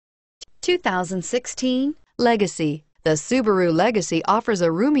2016 Legacy. The Subaru Legacy offers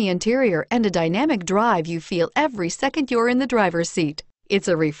a roomy interior and a dynamic drive you feel every second you're in the driver's seat. It's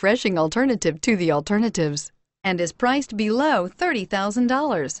a refreshing alternative to the alternatives and is priced below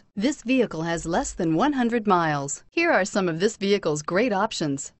 $30,000. This vehicle has less than 100 miles. Here are some of this vehicle's great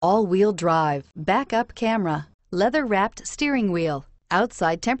options: all-wheel drive, backup camera, leather-wrapped steering wheel,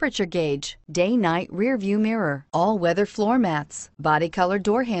 outside temperature gauge, day-night rear view mirror, all-weather floor mats, body color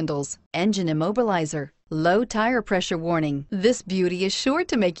door handles, engine immobilizer, low tire pressure warning. This beauty is sure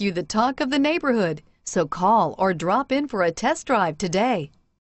to make you the talk of the neighborhood. So call or drop in for a test drive today.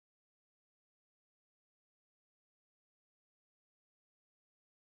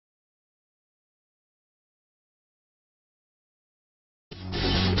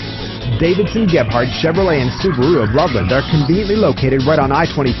 Davidson-Gebhardt Chevrolet and Subaru of Loveland are conveniently located right on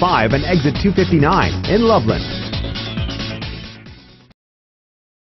I-25 and exit 259 in Loveland.